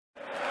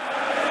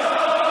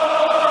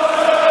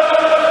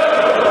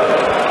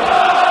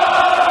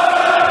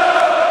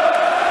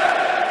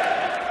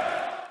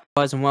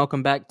guys, and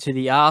welcome back to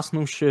the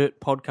Arsenal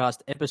Shirt Podcast,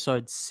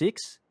 episode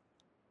 6.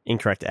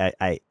 Incorrect.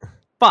 8.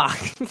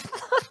 Fuck.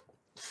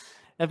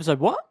 Episode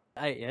what?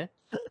 8, yeah?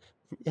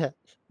 Yeah.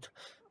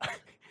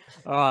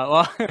 All right,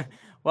 well,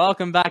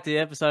 welcome back to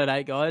episode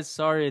 8, guys.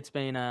 Sorry it's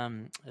been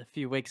a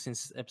few weeks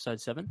since episode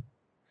 7.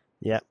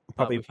 Yeah. But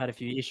Probably. we've had a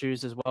few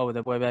issues as well with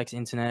the WebEx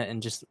internet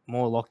and just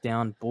more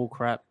lockdown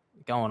bullcrap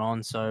going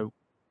on. So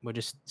we're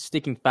just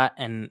sticking fat,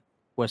 and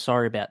we're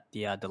sorry about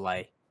the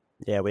delay.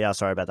 Yeah, we are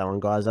sorry about that one,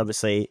 guys.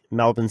 Obviously,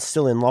 Melbourne's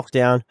still in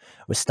lockdown.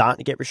 We're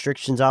starting to get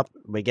restrictions up.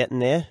 We're getting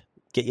there.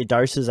 Get your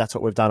doses. That's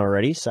what we've done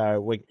already.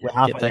 So we're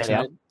halfway there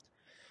now.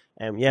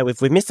 And yeah,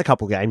 we've missed a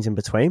couple games in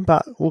between,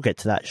 but we'll get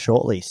to that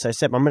shortly. So,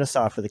 Seb, I'm going to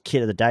start off with the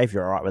kit of the day, if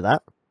you're all right with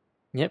that.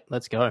 Yep,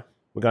 let's go.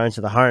 We're going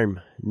to the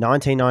home,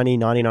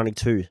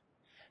 1990-1992.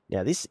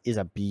 Now, this is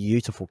a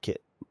beautiful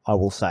kit, I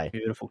will say.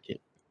 Beautiful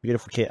kit.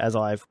 Beautiful kit, as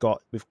I've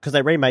got, because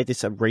they remade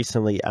this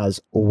recently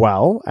as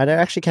well, and it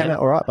actually came out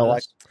all right, but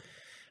like,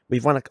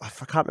 we've won, I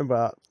can't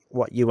remember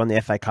what you won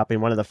the FA Cup in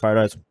one of the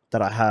photos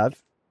that I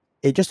have.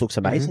 It just looks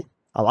amazing.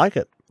 Mm-hmm. I like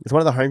it. It's one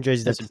of the home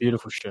jerseys. That's a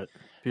beautiful shirt.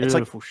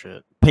 Beautiful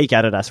shirt. Peak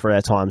Adidas for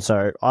their time,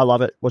 so I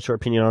love it. What's your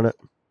opinion on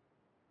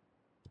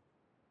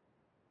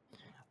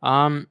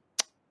it?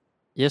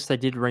 Yes, they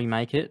did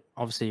remake it.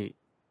 Obviously,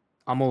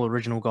 I'm all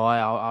original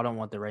guy. I don't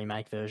want the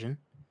remake version.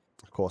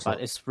 Of course but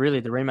not. It's really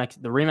the remake.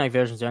 The remake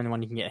version is the only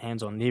one you can get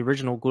hands on. The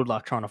original, good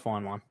luck trying to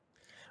find one.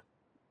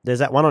 There's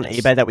that one on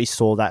eBay that we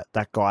saw that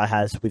guy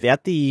has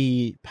without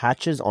the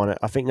patches on it.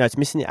 I think, no, it's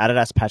missing the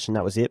Adidas patch and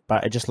that was it,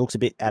 but it just looks a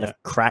bit out of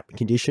crap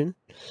condition.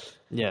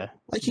 Yeah.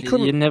 Like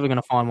You're never going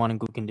to find one in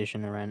good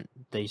condition around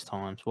these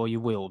times. Well,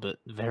 you will, but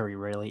very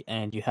rarely.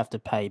 And you have to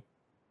pay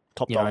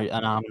top dollar.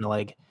 An arm and a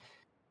leg.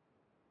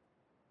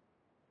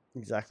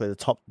 Exactly, the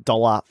top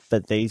dollar for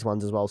these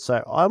ones as well.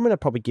 So I'm going to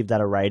probably give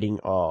that a rating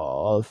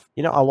of,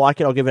 I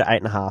like it. I'll give it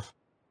 8.5.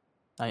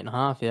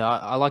 8.5, yeah.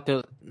 I like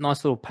the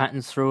nice little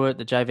patterns through it.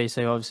 The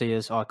JVC obviously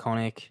is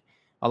iconic.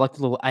 I like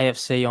the little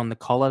AFC on the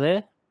collar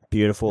there.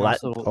 Beautiful.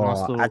 Nice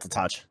little, that's a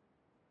touch.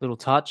 Little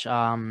touch.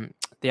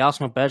 The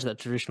Arsenal badge, that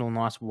traditional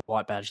nice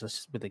white badge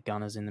with the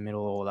Gunners in the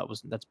middle.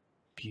 That's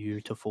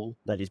beautiful.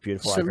 That is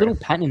beautiful. It's a little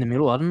pattern in the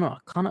middle. I don't know.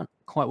 I can't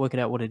quite work it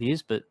out what it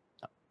is, but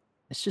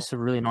it's just a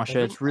really nice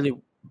shirt. It's really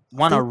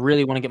I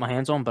really want to get my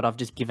hands on, but I've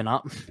just given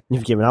up.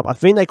 You've given up. I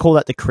think they call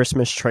that the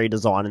Christmas tree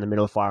design in the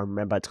middle, if I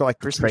remember. It's got like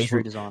Christmas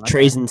tree design.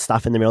 Trees and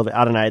stuff in the middle of it.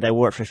 I don't know. They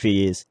wore it for a few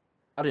years.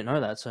 I didn't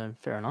know that, so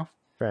fair enough.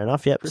 Fair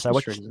enough, yep.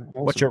 Christmas so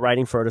what's your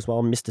rating for it as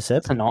well, Mr. Seb?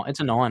 It's a 9. It's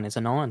a 9.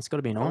 It's got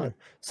to be a 9.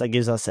 So it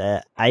gives us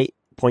a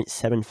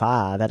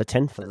 8.75 out of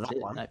 10 for that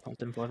one.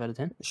 8.75 out of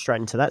 10. Straight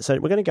into that. So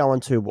we're going to go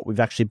on to what we've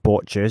actually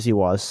bought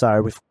jersey-wise.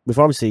 So we've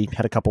obviously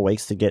had a couple of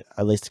weeks to get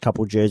at least a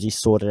couple of jerseys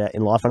sorted out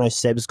in life. I know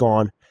Seb's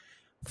gone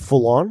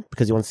full on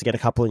because he wants to get a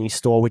couple in his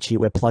store, which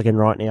we're plugging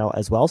right now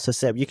as well. So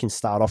Seb, you can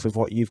start off with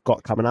what you've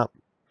got coming up.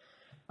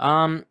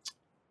 I've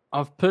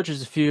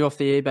purchased a few off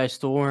the eBay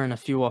store and a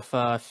few off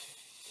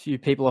few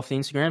people off the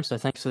Instagram. So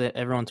thanks to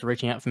everyone to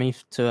reaching out for me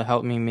to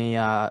help me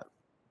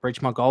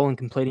reach my goal and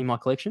completing my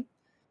collection.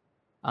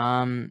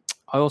 I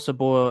also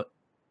bought.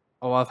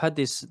 I've had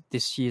this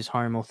year's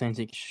Home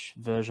Authentic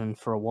version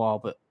for a while,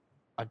 but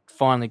I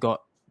finally got,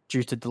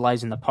 due to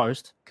delays in the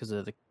post because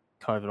of the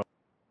COVID.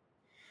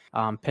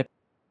 Pepe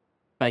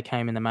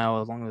came in the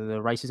mail along with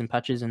the racism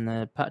patches and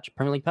the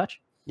Premier League patch.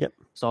 Yep.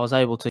 So I was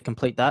able to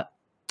complete that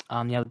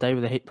the other day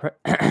with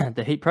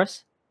the heat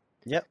press.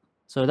 Yep.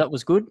 So that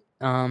was good.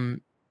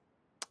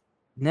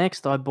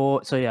 Next I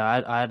bought. So yeah,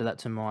 I added that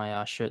to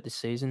my shirt this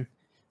season,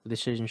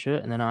 this season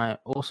shirt, and then I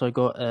also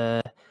got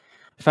a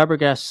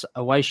Fabregas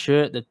away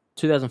shirt, the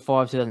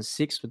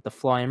 2005-2006 with the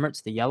Fly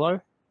Emirates, the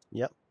yellow.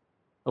 Yep.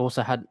 I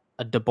also had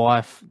a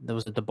Dubai. There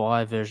was a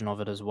Dubai version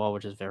of it as well,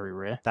 which is very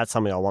rare. That's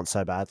something I want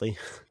so badly.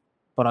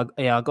 But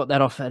I got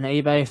that off an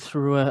eBay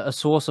through a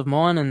source of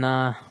mine, and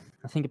I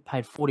think it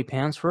paid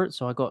 £40 for it.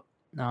 So I got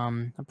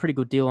a pretty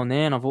good deal on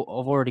there, and I've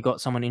already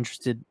got someone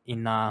interested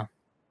in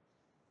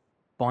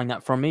buying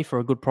that from me for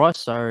a good price.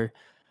 So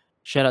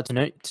shout out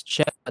to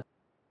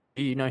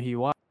you know who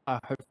you are. I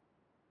hope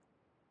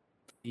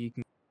you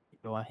can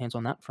get your hands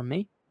on that from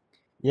me.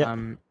 Yeah.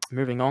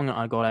 Moving on,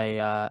 I got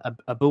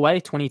a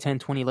Bouet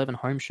 2010-2011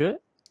 home shirt.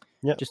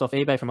 Yep. Just off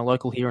eBay from a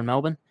local here in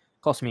Melbourne.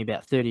 Cost me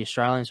about 30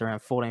 Australians,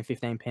 around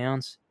 14-15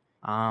 pounds.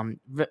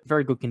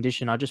 Very good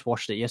condition. I just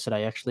washed it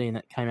yesterday actually, and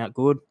it came out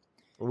good.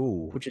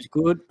 Ooh. Which is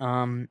good.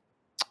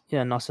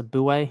 Yeah, nice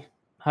Bouet.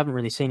 Haven't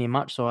really seen him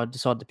much, so I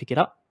decided to pick it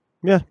up.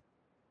 Yeah.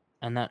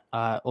 And that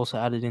also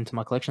added into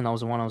my collection. That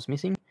was the one I was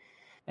missing.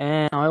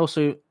 And I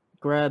also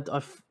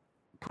I've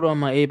put on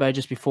my eBay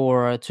just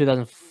before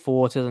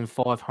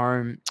 2004-2005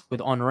 home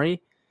with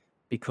Henri,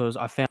 because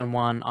I found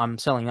one. I'm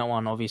selling that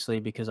one obviously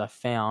because I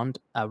found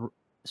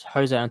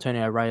Jose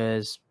Antonio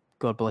Reyes,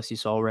 God bless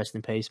his soul, rest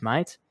in peace,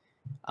 mate.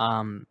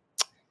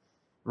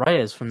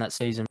 Reyes from that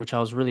season, which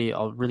I really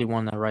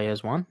wanted the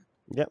Reyes one.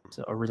 Yep.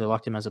 So I really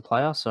liked him as a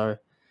player, so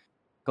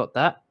got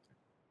that.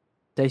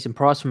 Decent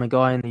price from a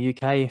guy in the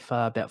UK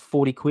for about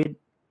 40 quid.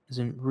 It's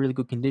in really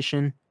good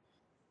condition.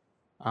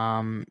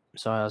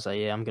 So I was like,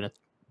 yeah, I'm gonna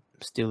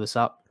steal this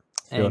up,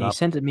 Fill it and he up.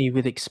 sent it me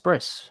with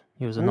Express.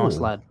 He was a nice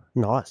Ooh, lad.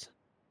 nice.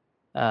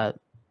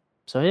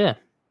 So yeah,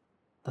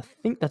 I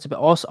think that's about.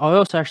 Also, I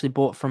also actually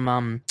bought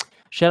from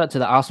shout out to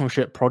the Arsenal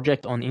Shirt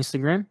Project on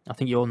Instagram. I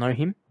think you all know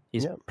him.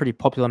 He's a pretty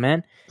popular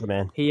man. Good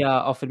man. He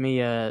offered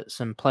me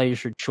some player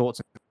issued shorts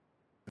and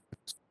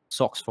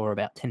socks for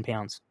about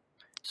 £10.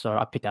 So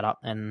I picked that up,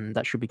 and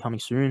that should be coming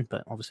soon,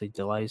 but obviously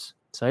delays.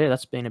 So yeah,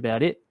 that's been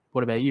about it.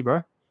 What about you,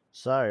 bro?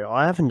 So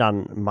I haven't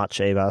done much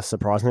either,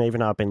 surprisingly, even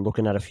though I've been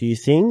looking at a few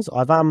things.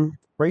 I've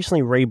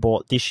recently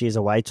rebought this year's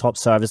away top,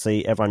 so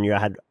obviously everyone knew I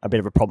had a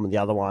bit of a problem with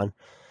the other one.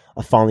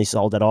 I finally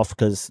sold that off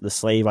because the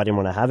sleeve, I didn't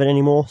want to have it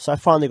anymore. So I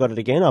finally got it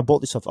again. I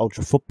bought this off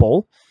Ultra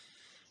Football.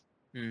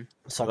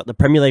 So I got the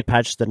Premier League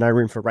patch, the No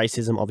Room for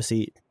Racism.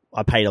 Obviously,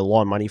 I paid a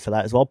lot of money for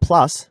that as well.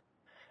 Plus,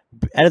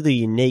 out of the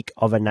unique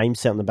of a name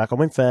set on the back, I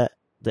went for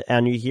our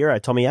new hero,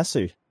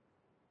 Tomiyasu.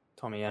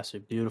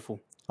 Tomiyasu,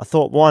 beautiful. I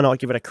thought, why not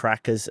give it a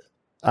crack? Because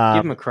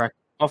give him a crack.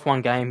 Off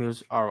one game,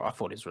 I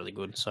thought he was really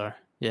good. So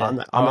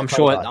yeah, I'm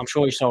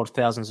sure he sold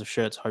thousands of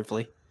shirts.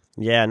 Hopefully.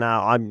 Yeah, no,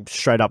 I'm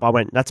straight up. I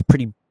went. That's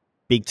pretty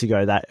big to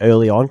go that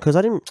early on because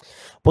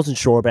wasn't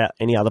sure about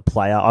any other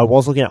player. I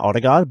was looking at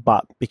Odegaard,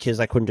 but because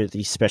I couldn't do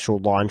the special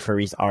line for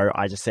his O,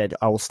 I just said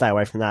I will stay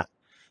away from that.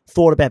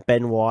 Thought about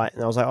Ben White,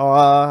 and I was like, oh,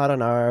 I don't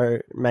know,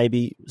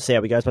 maybe see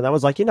how he goes. But that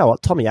was like, you know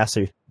what,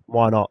 Tomiyasu,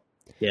 why not?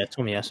 Yeah,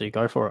 Tomiyasu,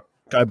 go for it.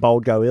 Go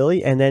bold, go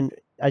early. And then,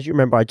 as you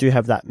remember, I do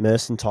have that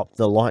Merson top,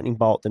 the Lightning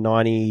Bolt, the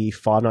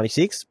 95,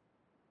 96.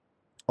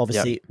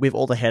 Obviously, with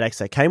all the headaches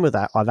that came with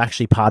that, I've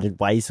actually parted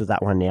ways with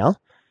that one now.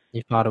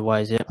 You parted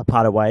ways, yeah. I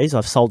parted ways.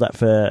 I've sold that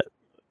for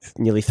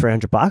nearly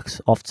 $300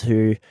 off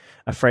to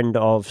a friend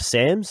of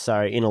Sam's.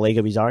 So in a league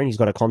of his own, he's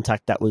got a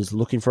contact that was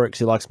looking for it because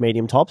he likes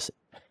medium tops.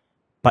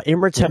 But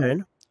in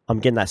return, I'm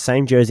getting that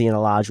same jersey in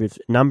a large with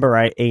number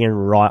 8 Ian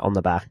Wright on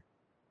the back.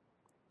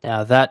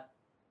 Now that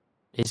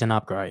is an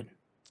upgrade.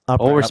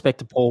 All respect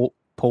to Paul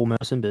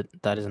Merson, but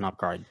that is an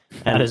upgrade.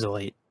 That is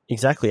elite.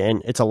 Exactly,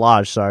 and it's a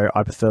large, so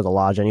I prefer the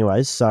large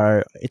anyways.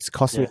 So it's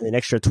costing me an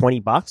extra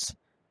 $20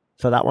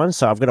 for that one.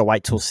 So I've got to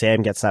wait till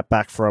Sam gets that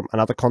back from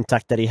another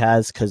contact that he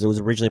has because it was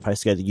originally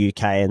supposed to go to the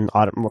UK, and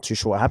I'm not too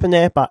sure what happened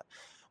there, but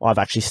I've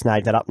actually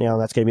snagged that up now,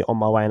 and that's going to be on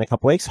my way in a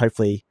couple of weeks.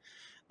 Hopefully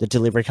the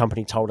delivery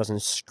company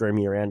doesn't screw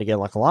me around again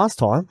like last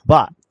time,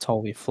 but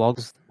told you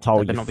flogs.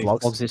 Told you not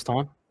flogs this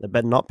time. There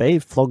better not be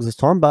flogs this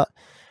time, but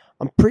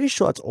I'm pretty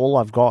sure that's all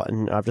I've got,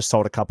 and I've just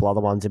sold a couple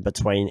other ones in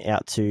between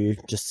out to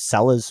just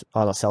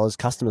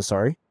customers,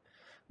 sorry.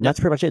 And that's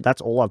pretty much it.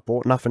 That's all I've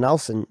bought, nothing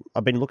else, and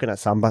I've been looking at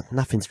some, but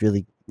nothing's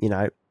really,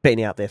 been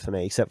out there for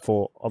me, except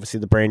for, obviously,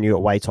 the brand new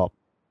away top.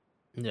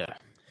 Yeah.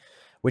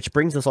 Which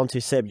brings us on to,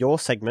 Seb, your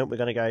segment. We're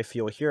going to go for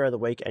your hero of the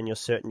week and your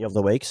certainty of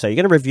the week. So you're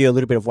going to review a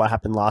little bit of what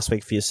happened last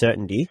week for your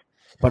certainty,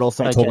 but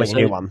also talk about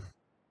your new one.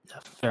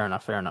 Fair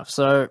enough.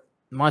 So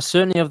my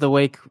certainty of the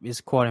week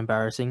is quite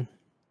embarrassing.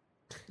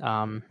 It's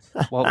from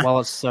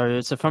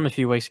a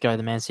few weeks ago,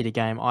 the Man City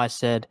game. I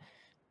said,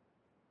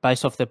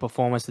 based off their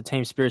performance, the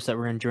team spirits that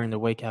were in during the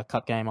week, our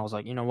cup game, I was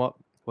like, you know what,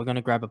 we're going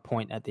to grab a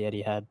point at the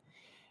Etihad,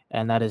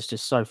 and that is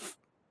just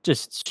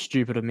just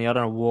stupid of me. I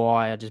don't know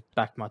why I just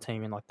backed my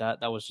team in like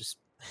that. That was just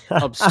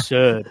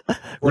absurd.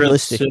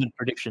 Realistic. Absurd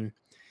prediction.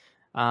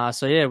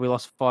 So yeah, we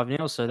lost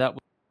 5-0. So that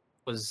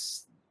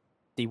was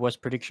the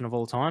worst prediction of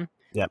all time.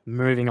 Yep.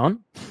 Moving on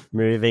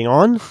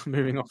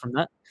from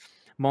that.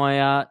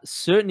 My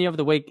certainty of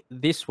the week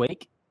this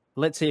week,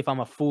 let's see if I'm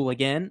a fool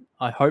again.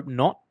 I hope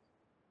not.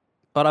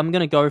 But I'm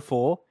going to go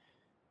for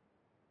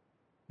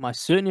my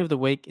certainty of the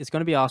week. It's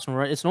going to be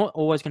Arsenal. It's not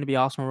always going to be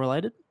Arsenal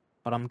related,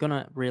 but I'm going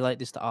to relate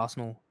this to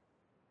Arsenal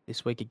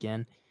this week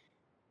again.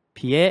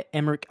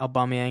 Pierre-Emerick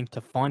Aubameyang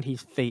to find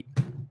his feet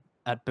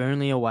at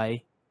Burnley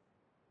away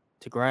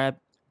to grab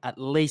at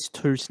least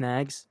 2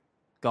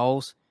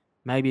 goals,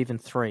 maybe even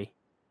 3.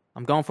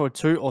 I'm going for a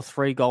 2 or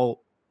 3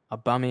 goal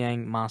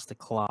Aubameyang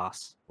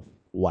masterclass.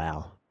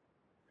 Wow.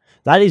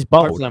 That is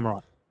bold. Hopefully I'm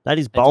right. That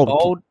is bold.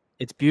 It's bold,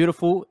 it's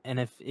beautiful, and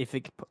if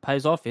it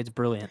pays off, it's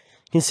brilliant.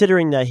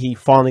 Considering that he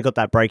finally got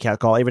that breakout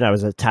goal, even though it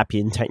was a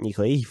tap-in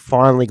technically, he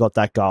finally got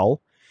that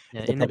goal.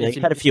 Yeah, he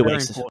had a few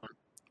weeks.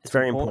 It's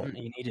very important.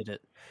 He needed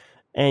it.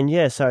 And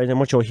yeah, so then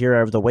what's your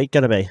hero of the week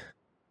going to be?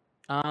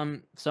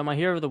 So my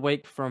hero of the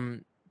week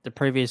from the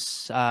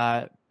previous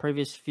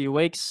few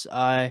weeks,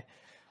 I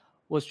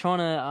was trying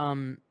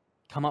to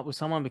come up with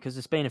someone because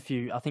it's been I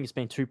think it's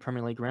been 2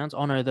 Premier League rounds.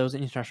 Oh no, there was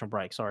an international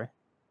break, sorry.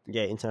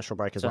 Yeah, international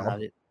break as well. No,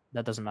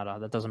 that doesn't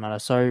matter.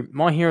 So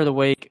my hero of the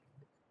week,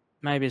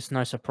 maybe it's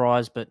no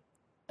surprise, but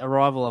a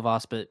rival of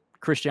us, but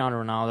Cristiano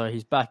Ronaldo,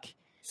 he's back.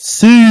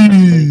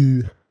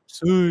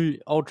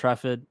 Old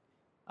Trafford.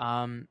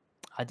 I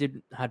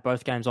had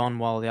both games on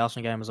while the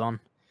Arsenal game was on.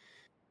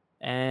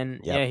 And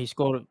he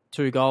scored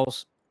 2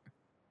 goals.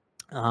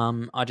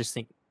 I just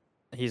think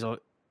he's a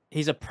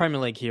Premier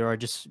League hero.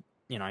 Just,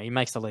 he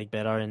makes the league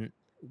better, and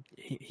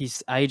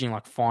he's aging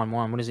like fine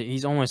wine. What is it?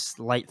 He's almost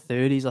late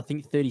 30s, I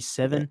think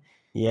 37.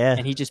 Yeah.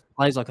 And he just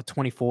plays like a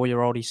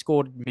 24-year-old. He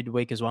scored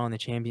midweek as well in the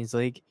Champions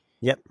League.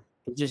 Yep.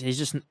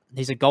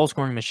 He's a goal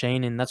scoring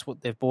machine, and that's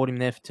what they've brought him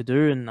there to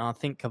do. And I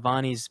think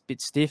Cavani's a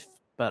bit stiff,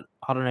 but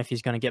I don't know if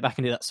he's going to get back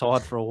into that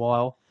side for a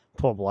while.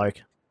 Poor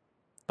bloke.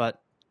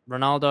 But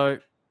Ronaldo,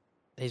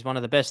 he's one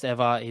of the best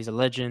ever. He's a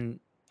legend.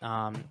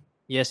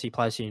 Yes, he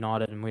plays for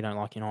United, and we don't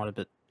like United,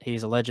 but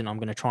he's a legend. I'm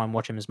going to try and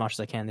watch him as much as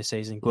I can this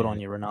season. Good on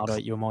you,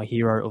 Ronaldo. You're my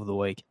hero of the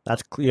week.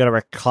 You got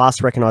to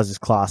class recognize his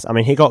class. I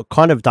mean, he got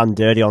kind of done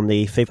dirty on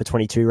the FIFA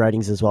 22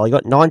 ratings as well. He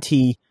got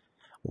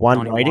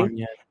 91 rating,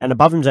 yeah. And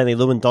above him's only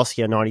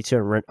Lewandowski at 92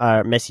 and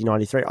Messi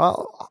 93.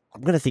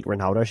 I'm going to think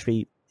Ronaldo should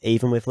be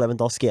even with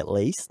Lewandowski at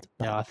least.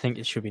 Yeah, I think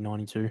it should be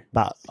 92.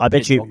 But I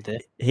bet you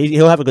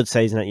he'll have a good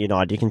season at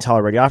United. You can tell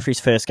already. After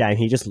his first game,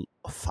 he just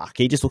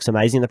looks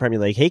amazing in the Premier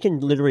League. He can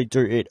literally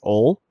do it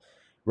all.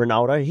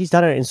 Ronaldo, he's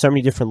done it in so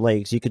many different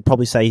leagues. You could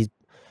probably say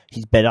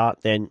he's better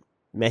than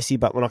Messi,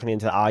 but we're not going to get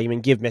into the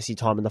argument. Give Messi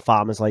time in the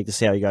Farmers League to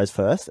see how he goes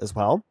first as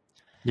well.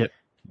 Yep.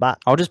 But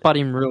I'll just butt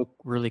him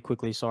really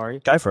quickly. Sorry.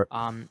 Go for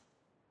it.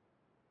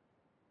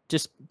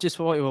 Just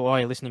while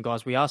you're listening,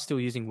 guys, we are still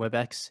using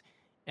WebEx.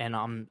 And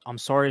I'm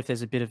sorry if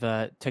there's a bit of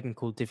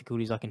technical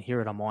difficulties. I can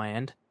hear it on my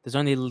end. There's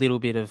only a little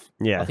bit of.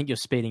 I think you're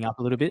speeding up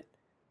a little bit.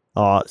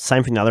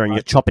 Same from the other end.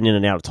 You're chopping in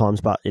and out at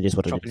times, but it is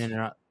what it is. In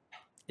and out.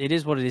 It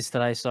is what it is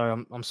today.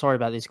 So I'm sorry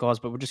about these guys,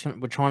 but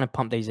we're trying to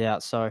pump these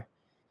out. So,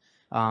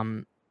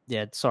 sorry,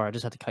 I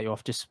just had to cut you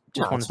off. Just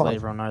wanted to let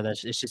everyone know that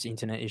it's just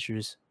internet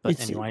issues. But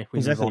anyway,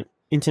 exactly.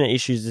 Internet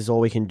issues is all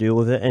we can deal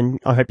with it, and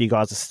I hope you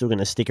guys are still going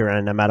to stick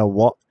around no matter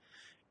what.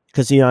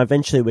 Because,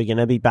 eventually we're going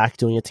to be back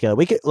doing it together.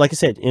 We could, like I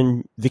said,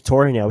 in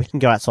Victoria now, we can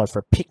go outside for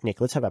a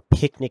picnic. Let's have a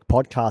picnic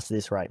podcast at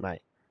this rate,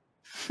 mate.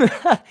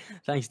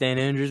 Thanks, Dan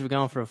Andrews. We're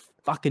going for a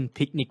fucking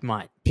picnic,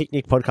 mate.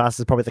 Picnic podcast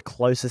is probably the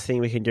closest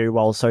thing we can do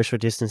while social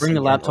distancing. Bring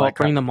the laptop,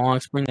 bring the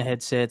mics, bring the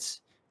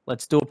headsets.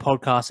 Let's do a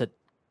podcast at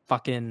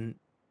fucking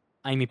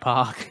Amy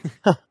Park.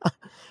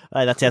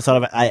 Hey, that's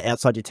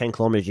outside your 10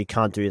 kilometers. You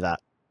can't do that.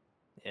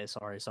 Yeah,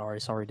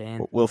 sorry,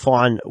 Dan. We'll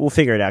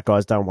figure it out,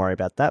 guys. Don't worry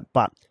about that.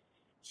 But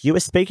you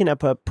were speaking of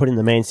putting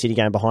the Man City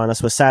game behind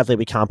us. Well, sadly,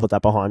 we can't put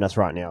that behind us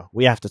right now.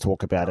 We have to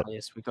talk about it.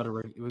 Yes, we've got to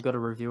review it. We've got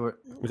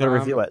to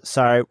review it.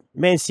 So,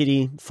 Man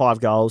City, 5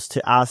 goals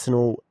to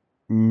Arsenal,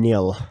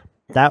 0.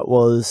 That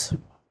was,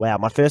 wow,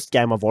 my first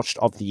game I've watched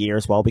of the year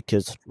as well,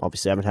 because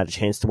obviously I haven't had a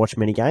chance to watch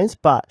many games.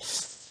 But,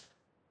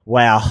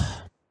 wow,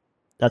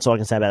 that's all I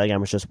can say about that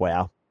game was just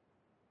wow.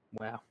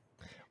 Wow.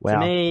 To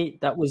me,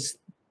 that was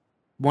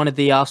one of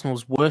the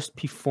Arsenal's worst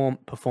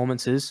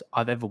performances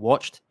I've ever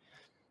watched.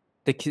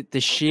 The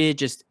sheer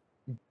just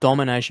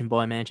domination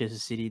by Manchester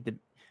City.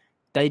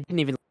 They didn't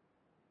even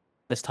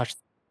let us touch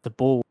the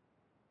ball.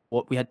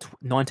 We had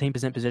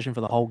 19% possession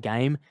for the whole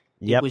game.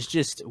 Yep. It was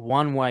just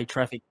one-way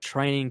traffic,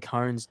 training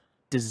cones,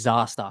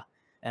 disaster.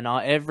 And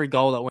every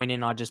goal that went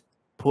in, I just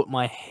put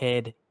my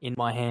head in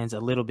my hands a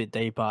little bit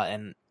deeper.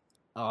 And,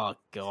 oh,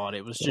 God,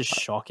 it was just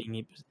shocking.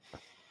 It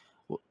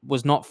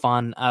was not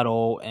fun at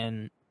all.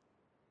 And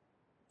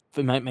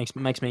it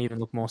makes me even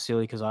look more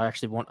silly because I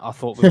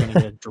thought we were going to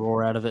get a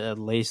draw out of it at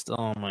least.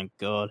 Oh my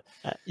god!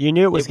 You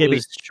knew it was going to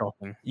be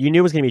shocking. You knew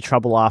it was going to be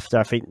trouble after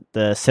I think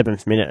the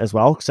 7th minute as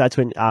well, because that's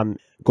when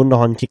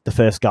Gundogan kicked the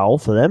first goal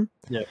for them.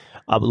 Yeah,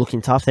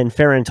 looking tough. Then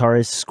Ferran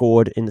Torres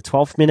scored in the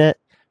 12th minute.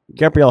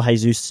 Gabriel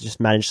Jesus just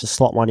managed to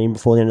slot one in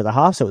before the end of the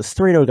half, so it was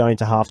 3-0 going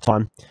to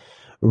halftime.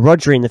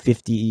 Rodri in the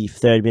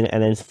 53rd minute,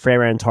 and then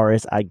Ferran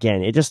Torres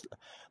again. It just,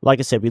 like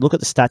I said, we look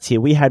at the stats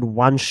here. We had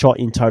 1 shot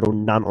in total,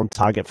 none on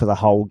target for the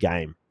whole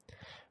game.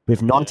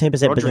 With 19%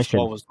 possession.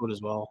 Rodri's was good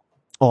as well.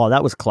 Oh,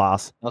 that was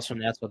class. That's from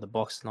the outside of the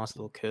box. Nice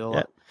little curl.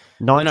 Yeah.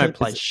 Leno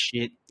played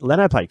shit.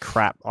 Leno played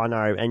crap, I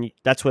know. And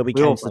that's where we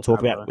came to talk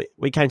about.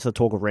 We came to the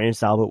talk of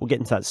Ramsdale, but we'll get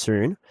into that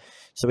soon.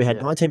 So we had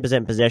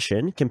 19%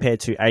 possession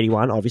compared to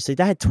 81, obviously.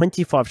 They had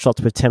 25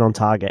 shots with 10 on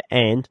target.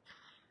 And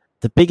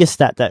the biggest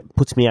stat that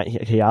puts me out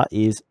here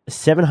is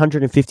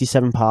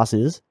 757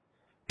 passes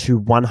to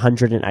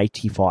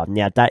 185.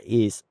 Now that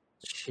is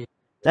shit.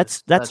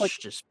 That's like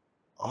just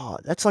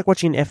that's like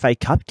watching an FA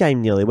Cup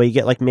game nearly, where you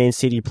get like Man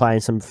City playing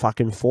some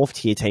fucking 4th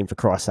tier team, for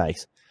Christ's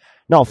sakes.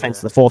 No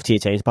offense to the 4th tier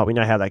teams, but we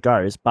know how that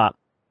goes. But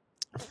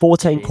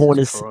 14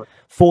 corners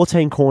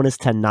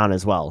to none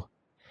as well,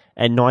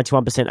 and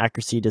 91%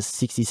 accuracy to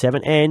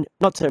 67. And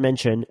not to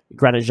mention,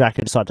 Granit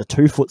Xhaka decided to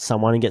 2-foot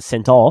someone and get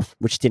sent off,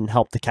 which didn't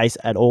help the case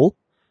at all.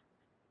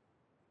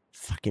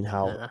 Fucking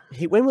hell!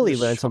 When will he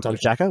learn?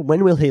 Sometimes Xhaka.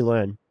 When will he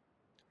learn?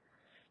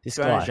 This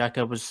guy.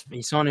 Xhaka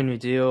he signed a new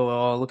deal.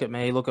 Oh, look at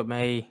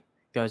me.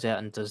 Goes out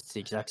and does the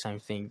exact same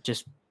thing.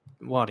 Just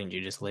why didn't you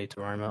just leave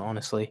to Roma?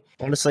 Honestly,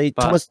 Thomas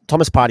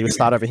Partey would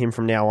start over him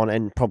from now on,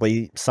 and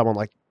probably someone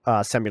like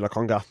Samuel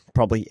Lokonga,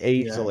 probably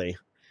easily. Yeah.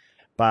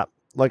 But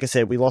like I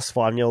said, we lost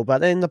 5-0. But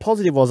then the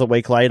positive was a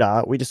week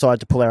later, we decided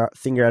to pull our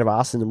finger out of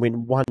arse and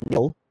win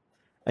 1-0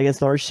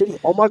 against Norwich City.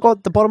 Oh my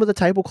god, the bottom of the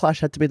table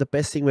clash had to be the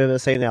best thing we've ever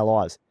seen in our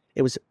lives.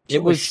 It wasn't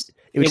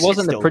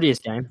the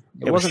prettiest game.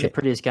 It wasn't the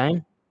prettiest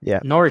game. Yeah.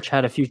 Norwich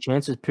had a few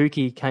chances.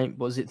 Pukki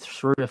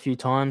through a few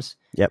times.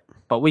 Yep.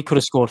 But we could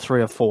have scored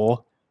 3 or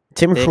 4.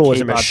 Tim Krul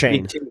is a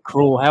machine. Tim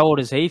Krul, how old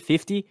is he?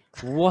 50?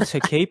 What a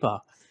keeper.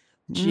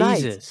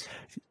 Jesus.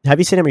 Mate, have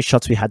you seen how many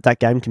shots we had that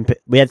game?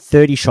 We had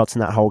 30 shots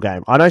in that whole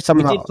game. I know some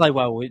we did play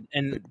well,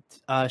 and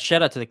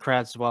shout out to the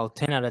crowds as well.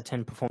 10 out of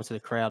 10 performance of the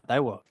crowd. They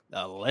were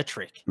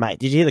electric. Mate,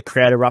 did you hear the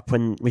crowd erupt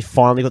when we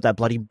finally got that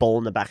bloody ball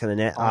in the back of the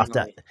net?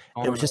 Finally.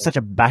 It was just such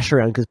a bash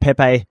around because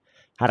Pepe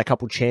had a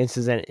couple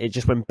chances and it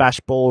just went bash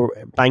ball,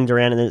 banged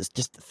around, and then it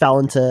just fell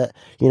into,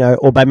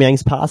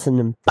 Aubameyang's pass, and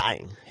then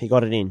bang, he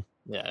got it in.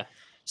 Yeah.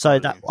 So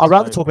I'd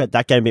rather talk about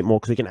that game a bit more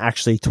because we can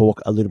actually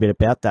talk a little bit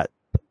about that.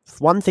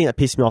 One thing that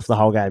pissed me off the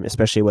whole game,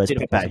 especially, was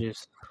Pepe.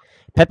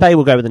 Pepe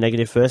will go with the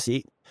negative first.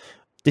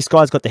 This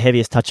guy's got the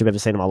heaviest touch I've ever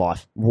seen in my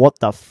life. What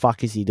the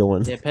fuck is he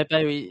doing? Yeah,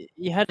 Pepe,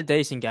 he had a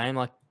decent game.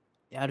 Like,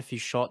 he had a few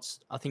shots.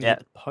 I think at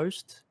the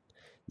post.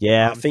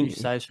 Yeah, I think a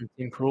few saves from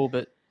Tim Krul,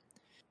 but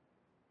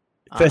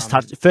first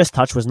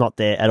touch was not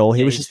there at all.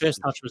 His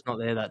first touch was not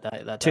there that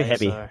day. Too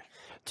heavy.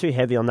 Too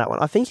heavy on that one.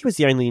 I think he was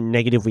the only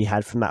negative we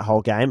had from that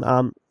whole game.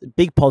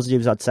 Big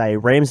positives, I'd say.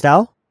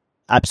 Ramsdale,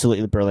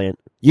 absolutely brilliant.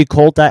 You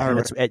called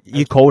that.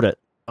 You called it.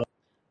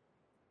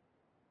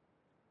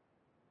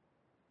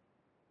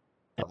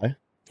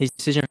 His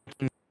decision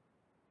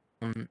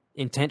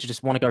intent to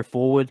just want to go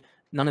forward.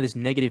 None of this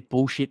negative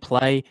bullshit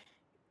play.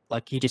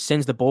 Like, he just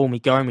sends the ball and we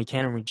go and we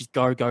can and we just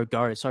go.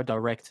 It's so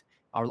direct.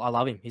 I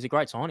love him. He's a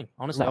great signing.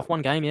 Honestly, off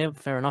one game, yeah,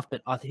 fair enough.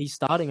 But he's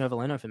starting over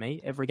Leno for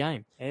me every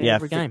game.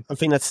 Every game. I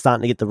think that's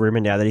starting to get the rumour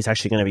now that he's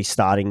actually going to be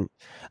starting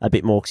a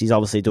bit more because he's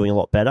obviously doing a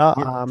lot better.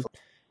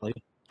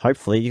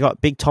 Hopefully. You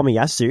got big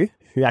Tomiyasu,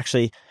 who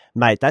actually,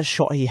 mate, that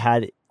shot he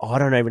had, I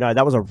don't even know.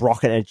 That was a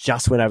rocket and it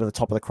just went over the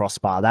top of the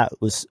crossbar. That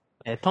was...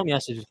 Yeah,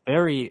 Tomiyasu was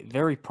very,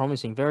 very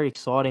promising, very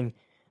exciting.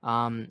 He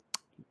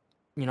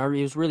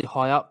was really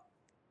high up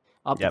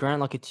the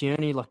ground like a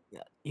Tierney. Like,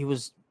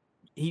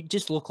 he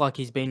just looked like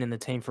he's been in the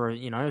team for,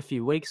 a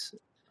few weeks.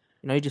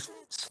 He just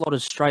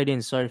slotted straight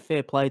in. So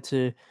fair play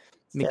to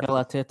Mikel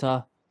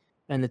Arteta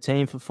and the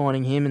team for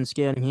finding him and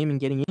scouting him and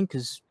getting in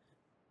because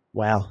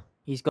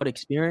he's got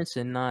experience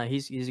and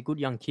he's a good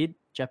young kid,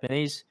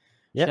 Japanese.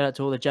 Shout out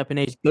to all the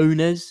Japanese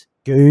gooners.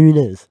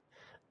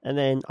 And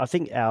then I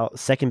think our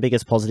second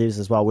biggest positives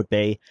as well would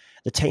be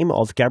the team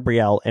of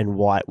Gabriel and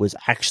White was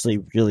actually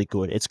really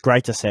good. It's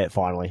great to see it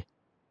finally.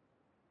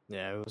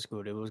 Yeah, it was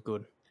good.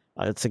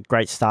 It's a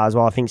great start as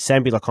well. I think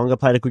Sambi Lokonga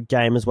played a good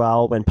game as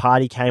well. When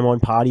Party came on,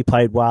 Party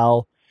played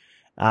well.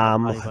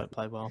 Party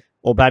played well.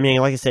 Aubameyang,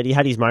 like I said, he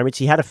had his moments.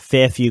 He had a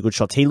fair few good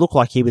shots. He looked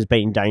like he was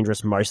being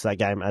dangerous most of that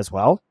game as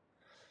well.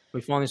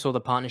 We finally saw the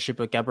partnership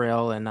with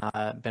Gabriel and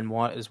Ben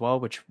White as well,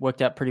 which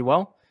worked out pretty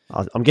well.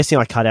 I'm guessing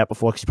I cut out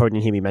before because you probably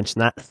didn't hear me mention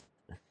that.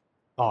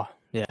 Oh,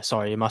 yeah,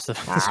 sorry, you must have.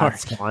 Sorry.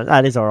 That's fine.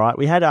 That is all right.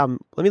 We had, let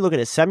me look at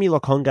it. Samuel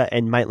Lokonga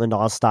and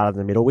Maitland-Niles started in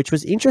the middle, which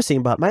was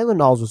interesting, but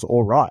Maitland-Niles was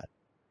all right.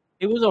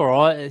 It was all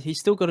right.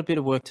 He's still got a bit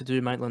of work to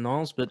do,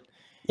 Maitland-Niles, but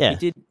he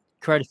did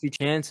create a few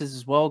chances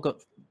as well, got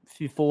a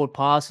few forward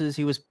passes.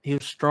 He was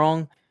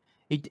strong.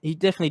 He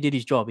definitely did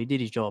his job.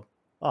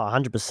 Oh,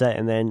 100%.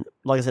 And then,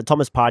 like I said,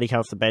 Thomas Partey came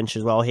off the bench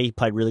as well. He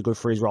played really good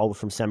for his role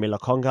from Samuel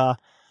Lokonga.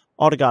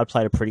 Odegaard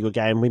played a pretty good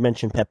game. We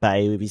mentioned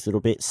Pepe with his little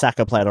bit.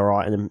 Saka played all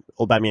right, and then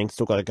Aubameyang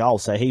still got a goal,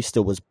 so he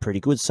still was pretty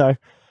good. So,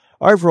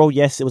 overall,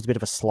 yes, it was a bit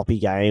of a sloppy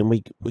game.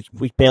 We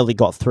barely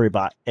got through,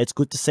 but it's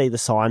good to see the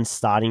signs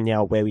starting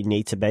now where we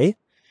need to be.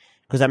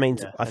 Because that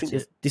means I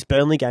think this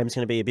Burnley game is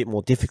going to be a bit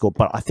more difficult,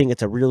 but I think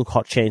it's a real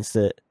hot chance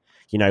to,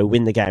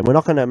 win the game. We're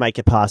not going to make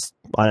it past,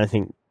 I don't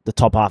think, the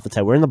top half of the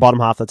table. We're in the bottom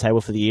half of the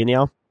table for the year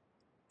now.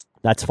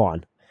 That's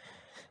fine.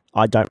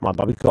 I don't mind,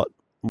 but we've got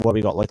what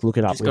we got, like, look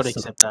it up. We've got to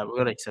accept that. We've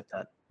got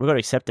to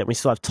accept it. We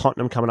still have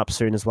Tottenham coming up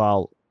soon as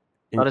well.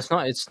 But it's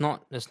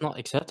not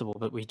acceptable.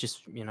 But we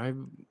just, we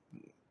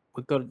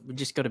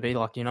just got to be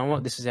like,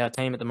 what? This is our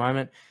team at the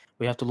moment.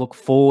 We have to look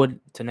forward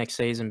to next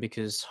season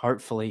because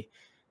hopefully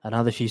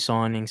another few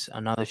signings,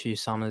 another few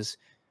summers,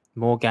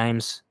 more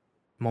games,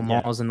 more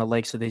miles in the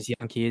legs for these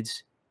young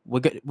kids.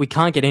 We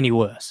can't get any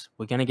worse.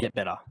 We're going to get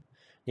better.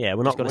 Yeah,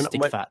 we're not going to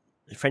stick fat.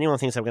 If anyone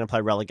thinks that we're going to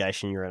play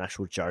relegation, you're an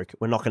actual joke.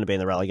 We're not going to be in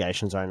the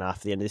relegation zone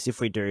after the end of this.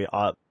 If we do,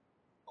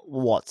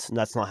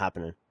 that's not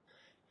happening.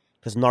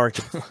 Because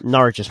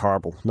Norwich is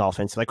horrible. No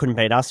offense. If they couldn't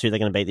beat us, who are they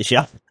going to beat this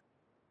year?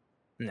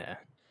 Yeah.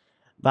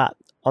 But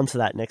onto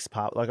that next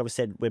part. Like I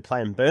said, we're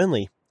playing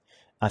Burnley,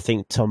 I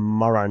think,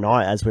 tomorrow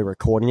night as we're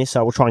recording this.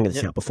 So we'll try and get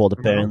this out before the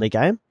Burnley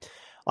game.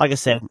 Like I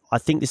said, I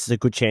think this is a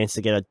good chance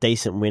to get a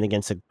decent win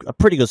against a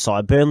pretty good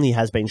side. Burnley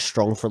has been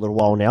strong for a little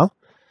while now.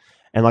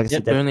 And like I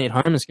said, Burnley at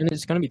home, it's going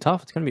to be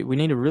tough. We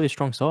need a really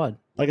strong side.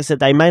 Like I said,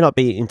 they may not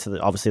be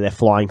obviously their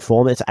flying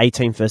form. It's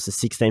 18th versus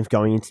 16th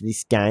going into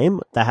this game.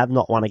 They have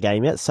not won a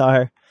game yet,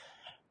 so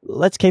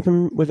let's keep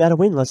them without a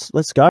win. Let's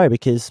go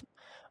because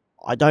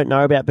I don't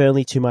know about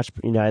Burnley too much.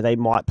 They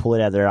might pull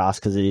it out of their ass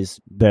because it is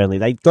Burnley.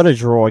 They got a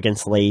draw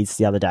against Leeds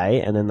the other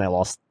day, and then they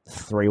lost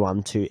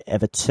 3-1 to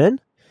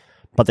Everton.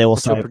 But they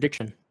also... What's your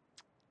prediction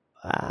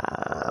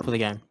for the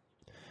game?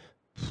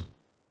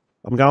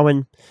 I'm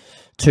going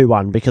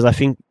 2-1 because I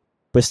think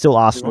we're still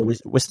Arsenal.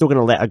 We're still going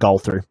to let a goal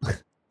through.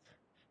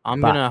 I'm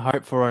going to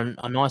hope for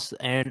a nice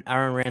Aaron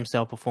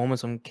Ramsdale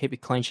performance. I'm going to keep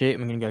it clean sheet.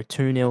 I'm going to go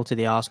 2-0 to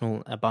the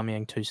Arsenal,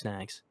 Aubameyang 2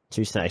 snags.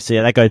 2 snags. So,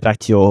 yeah, that goes back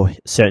to your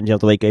certainty of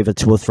the week, either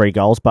 2 or 3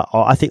 goals. But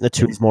I think the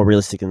 2 is more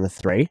realistic than the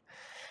 3.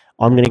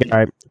 I'm going to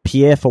go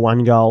Pierre for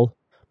 1 goal.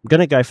 I'm going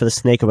to go for the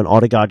sneak of an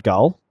Odegaard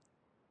goal.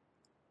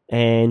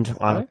 And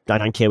I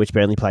don't care which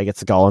Burnley player gets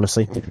the goal,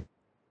 honestly.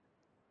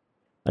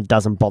 It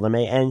doesn't bother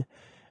me. And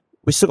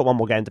we've still got one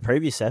more game to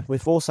preview, Seth.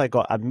 We've also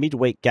got a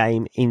midweek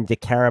game in the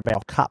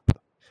Carabao Cup.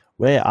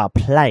 We are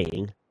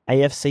playing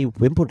AFC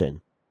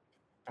Wimbledon.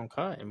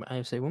 Okay,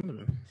 AFC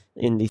Wimbledon.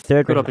 In the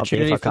third round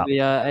opportunity of the for the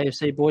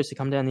AFC boys to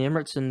come down the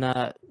Emirates and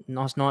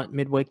nice night,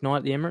 midweek night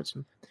at the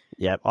Emirates.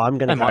 Yeah, I'm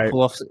going to go... might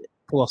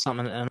pull off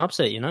something, an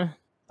upset, you know?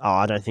 Oh,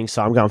 I don't think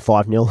so. I'm going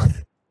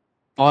 5-0.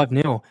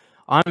 5-0.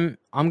 I'm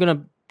going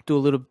to do a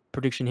little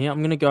prediction here. I'm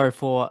going to go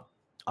for...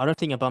 I don't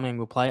think Aubameyang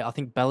will play. I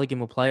think Balogun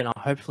will play, and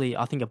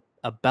I think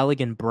a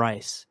Balogun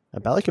brace.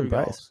 A Balogun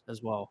brace?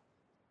 As well.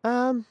 What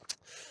am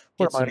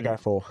I going to go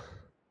for?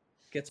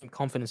 Get some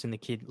confidence in the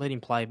kid. Let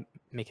him play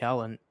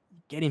Mikel and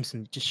get him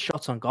some just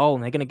shots on goal,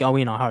 and they're going to go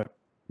in, I hope.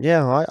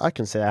 Yeah, I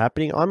can see that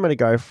happening. I'm going to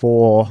go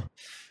for...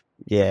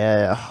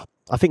 Yeah,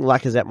 I think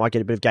Lacazette might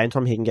get a bit of game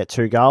time. He can get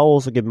 2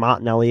 goals. I'll give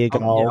Martinelli a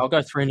goal. Yeah, I'll go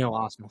 3-0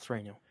 Arsenal,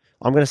 3-0.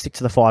 I'm going to stick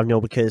to the 5-0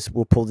 because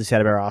we'll pull this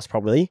out of our ass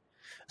probably.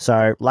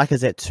 So,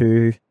 Lacazette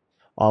 2...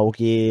 I'll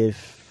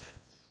give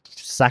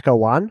Saka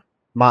 1,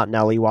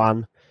 Martinelli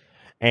 1,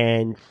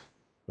 and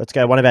let's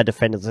go one of our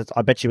defenders.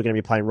 I bet you we're going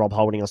to be playing Rob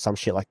Holding or some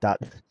shit like that,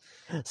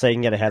 so you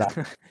can get a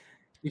header.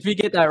 If you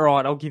get that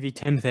right, I'll give you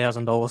 $10,000.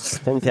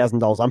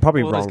 $10,000. I'm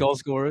probably wrong. All those goal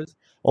scorers.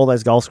 All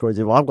those goal scorers.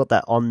 If I've got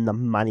that on the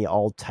money,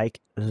 I'll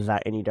take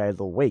that any day of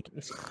the week.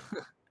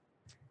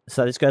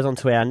 So this goes on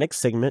to our next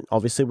segment.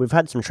 Obviously, we've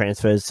had some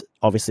transfers.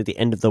 Obviously, the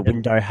end of the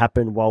window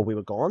happened while we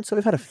were gone, so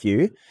we've had a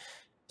few.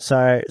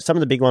 So some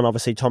of the big one,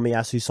 obviously,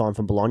 Tomiyasu signed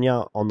from Bologna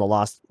on the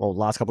last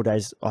couple of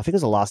days. I think it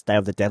was the last day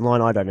of the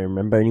deadline. I don't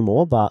remember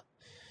anymore, but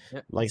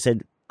like I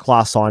said,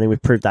 class signing.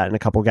 We've proved that in a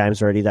couple of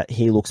games already that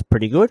he looks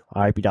pretty good.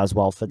 I hope he does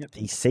well for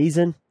the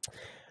season.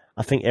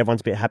 I think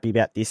everyone's a bit happy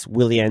about this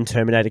Willian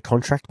Terminator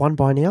contract one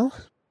by now.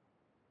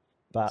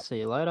 But see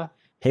you later.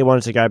 He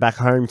wanted to go back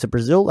home to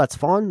Brazil. That's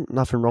fine.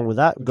 Nothing wrong with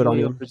that. Good on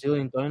him.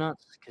 Brazilian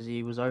donuts because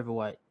he was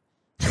overweight.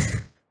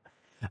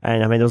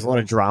 And, I mean, there was a lot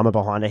of drama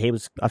behind it. He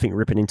was, I think,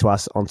 ripping into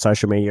us on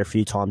social media a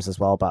few times as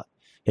well, but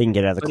he can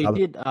get out of the club.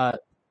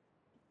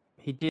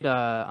 He did,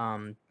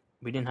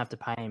 we didn't have to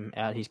pay him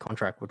out his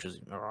contract, which is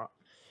all right.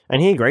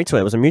 And he agreed to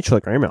it. It was a mutual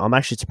agreement. I'm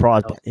actually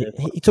surprised. But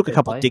he took a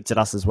couple of digs at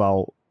us as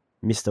well,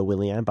 Mr.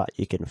 Willian, but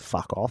you can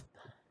fuck off.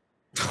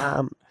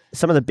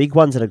 Some of the big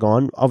ones that are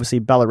gone, obviously,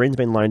 Bellerin's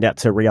been loaned out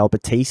to Real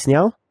Betis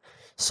now.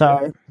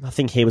 So I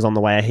think he was on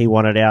the way. He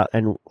wanted out,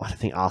 and I don't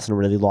think Arsenal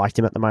really liked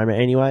him at the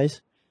moment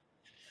anyways.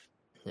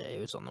 Yeah, he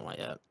was on the way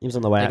out. He was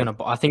on the way out.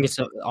 I think it's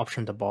an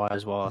option to buy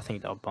as well. I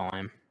think they'll buy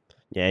him.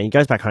 Yeah, he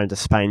goes back home to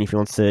Spain if he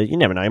wants to. You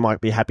never know. He might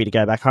be happy to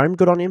go back home.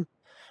 Good on him.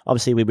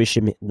 Obviously, we wish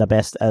him the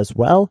best as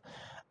well.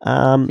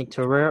 I think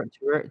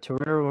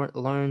Torreira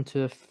loaned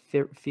to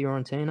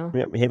Fiorentina.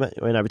 Yeah, he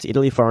went over to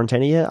Italy,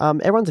 Fiorentina. Yeah,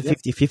 everyone's a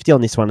 50-50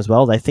 on this one as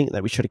well. They think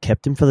that we should have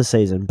kept him for the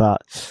season,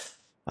 but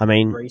I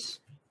mean,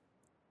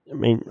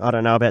 I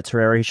don't know about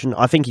Torreira.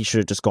 I think he should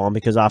have just gone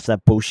because after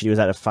that bullshit, he was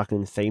at a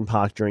fucking theme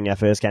park during our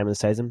first game of the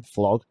season.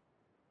 Flog.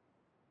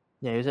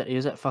 Yeah, he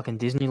was at fucking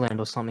Disneyland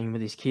or something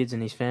with his kids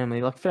and his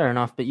family. Like, fair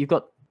enough, but you've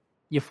got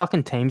your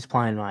fucking teams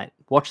playing, mate.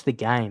 Watch the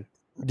game.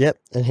 Yep,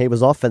 and he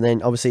was off, and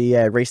then obviously,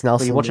 Reece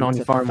Nelson. Well, you're watching on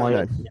your phone while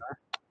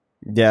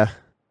Yeah.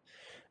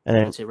 And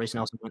then, that's it. Reece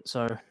Nelson went.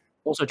 So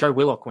also Joe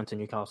Willock went to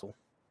Newcastle.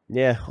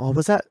 Yeah. Oh,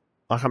 was that?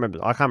 I can't remember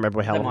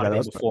how long ago that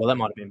was. That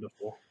might have been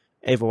before.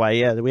 Either way,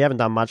 yeah, we haven't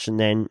done much, and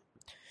then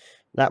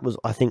that was,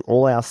 I think,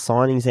 all our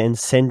signings and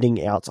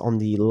sending outs on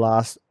the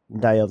last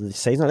day of the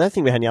season. I don't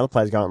think we had any other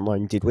players going on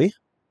loan, did we?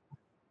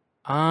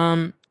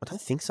 I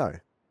don't think so.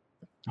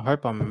 I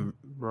hope I'm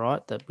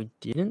right that we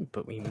didn't,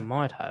 but we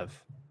might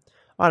have.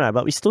 I know,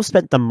 but we still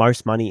spent the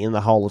most money in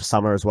the whole of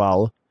summer as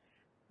well.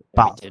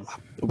 But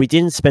we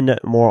didn't spend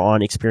it more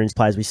on experienced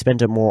players. We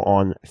spent it more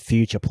on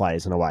future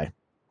players in a way.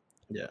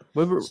 Yeah,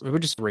 we're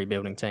just a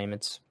rebuilding team.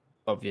 It's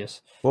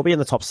obvious. We'll be in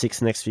the top 6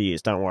 the next few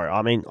years. Don't worry.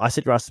 I mean, I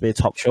said for us to be a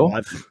top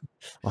 5.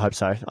 I hope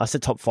so. I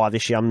said top 5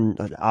 this year.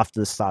 After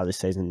the start of this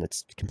season,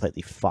 it's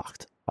completely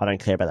fucked. I don't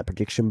care about that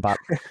prediction, but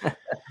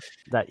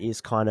that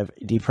is kind of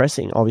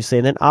depressing, obviously.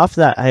 And then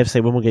after that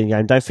AFC Wimbledon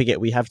game, don't forget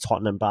we have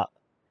Tottenham, but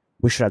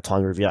we should have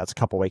time to review that. It's a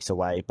couple of weeks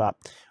away. But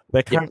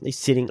we're currently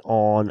sitting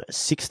on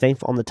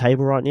 16th on the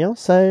table right now,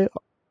 so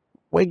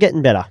we're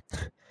getting better.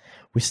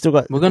 We're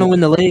going to win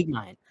the league,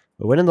 mate.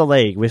 We're winning the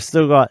league. We've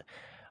still got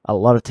a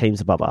lot of teams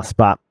above us,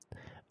 but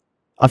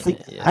I think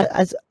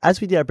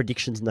as we did our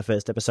predictions in the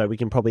first episode, we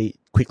can probably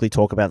quickly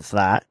talk about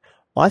that.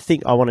 I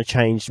think I want to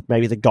change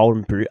maybe the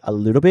golden boot a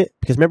little bit,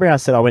 because remember how I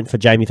said I went for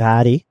Jamie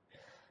Vardy,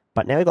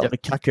 but now we've got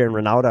Lukaku and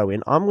Ronaldo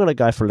in. I'm going to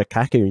go for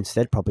Lukaku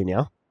instead probably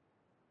now.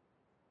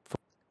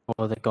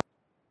 For the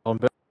golden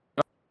boot?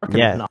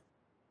 Yeah. No.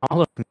 I'll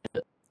look at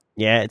it.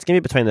 Yeah, it's going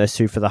to be between those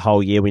two for the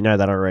whole year. We know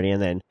that already.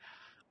 And then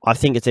I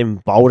think it's even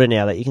bolder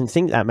now that you can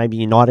think that maybe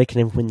United can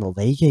even win the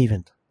league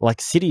even.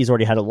 Like City's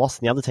already had a loss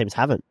and the other teams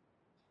haven't.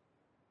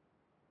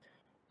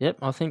 Yep,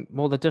 I think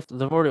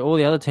they've already all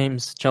the other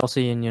teams,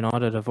 Chelsea and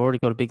United, have already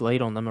got a big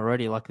lead on them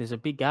already. Like there's a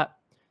big gap.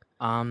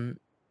 For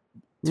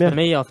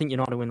me, I think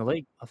United win the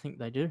league. I think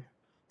they do.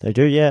 They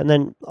do, yeah. And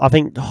then I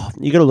think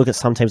you got to look at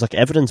some teams like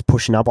Everton's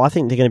pushing up. I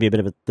think they're going to be a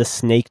bit of the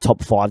sneak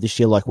top 5 this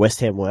year, like West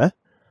Ham were,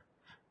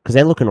 because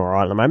they're looking all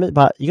right at the moment.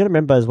 But you got to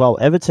remember as well,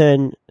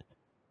 Everton,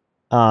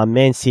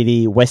 Man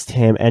City, West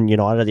Ham, and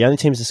United are the only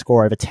teams to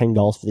score over 10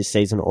 goals for this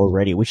season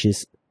already, which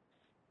is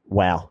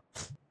wow.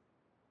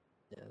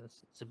 Yeah,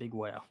 it's a big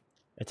wow.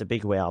 It's a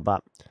big wow.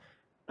 But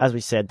as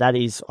we said, that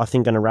is, I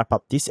think, going to wrap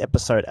up this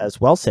episode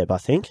as well, Seb, I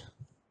think.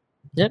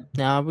 Yep.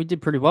 Now we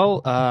did pretty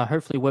well.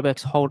 Hopefully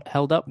WebEx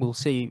held up. We'll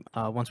see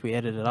once we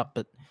edit it up.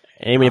 But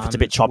even if it's a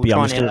bit choppy,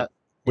 we're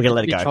gonna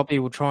let it go. Choppy,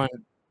 we're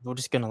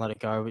just gonna let it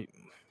go.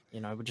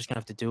 We're just gonna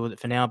have to deal with it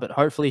for now. But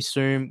hopefully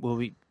soon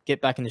we'll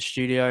get back in the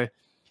studio,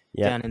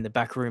 down in the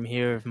back room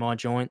here of my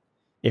joint.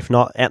 If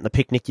not, out in the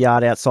picnic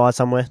yard outside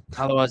somewhere.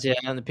 Otherwise, out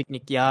in the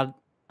picnic yard.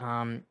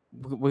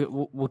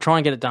 We'll try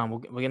and get it done.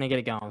 We're gonna get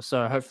it going.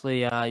 So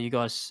hopefully you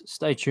guys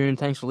stay tuned.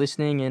 Thanks for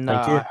listening, and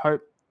I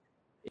hope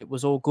it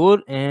was all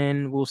good,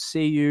 and we'll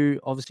see you.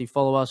 Obviously,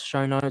 follow us,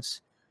 show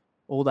notes,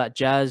 all that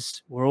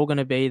jazz. We're all going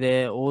to be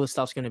there. All the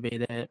stuff's going to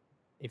be there.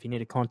 If you need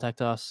to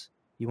contact us,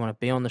 you want to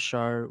be on the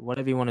show,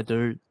 whatever you want to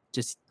do,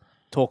 just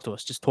talk to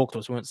us. Just talk to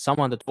us. We want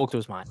someone to talk to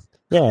us, mate.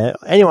 Yeah,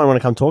 anyone want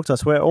to come talk to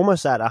us? We're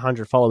almost at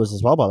 100 followers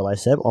as well, by the way,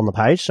 Seb, on the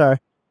page. So,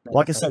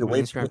 like I said,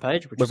 we've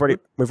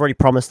already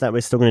promised that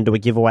we're still going to do a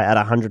giveaway at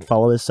 100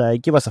 followers. So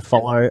give us a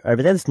follow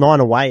over there. There's 9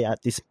 away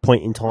at this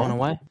point in time. 9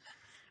 away.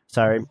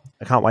 So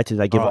I can't wait to do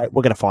that giveaway. Right.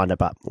 We're going to find it,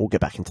 but we'll get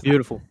back into that.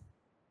 Beautiful.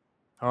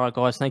 All right,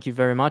 guys. Thank you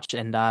very much,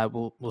 and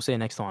we'll see you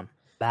next time.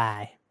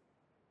 Bye.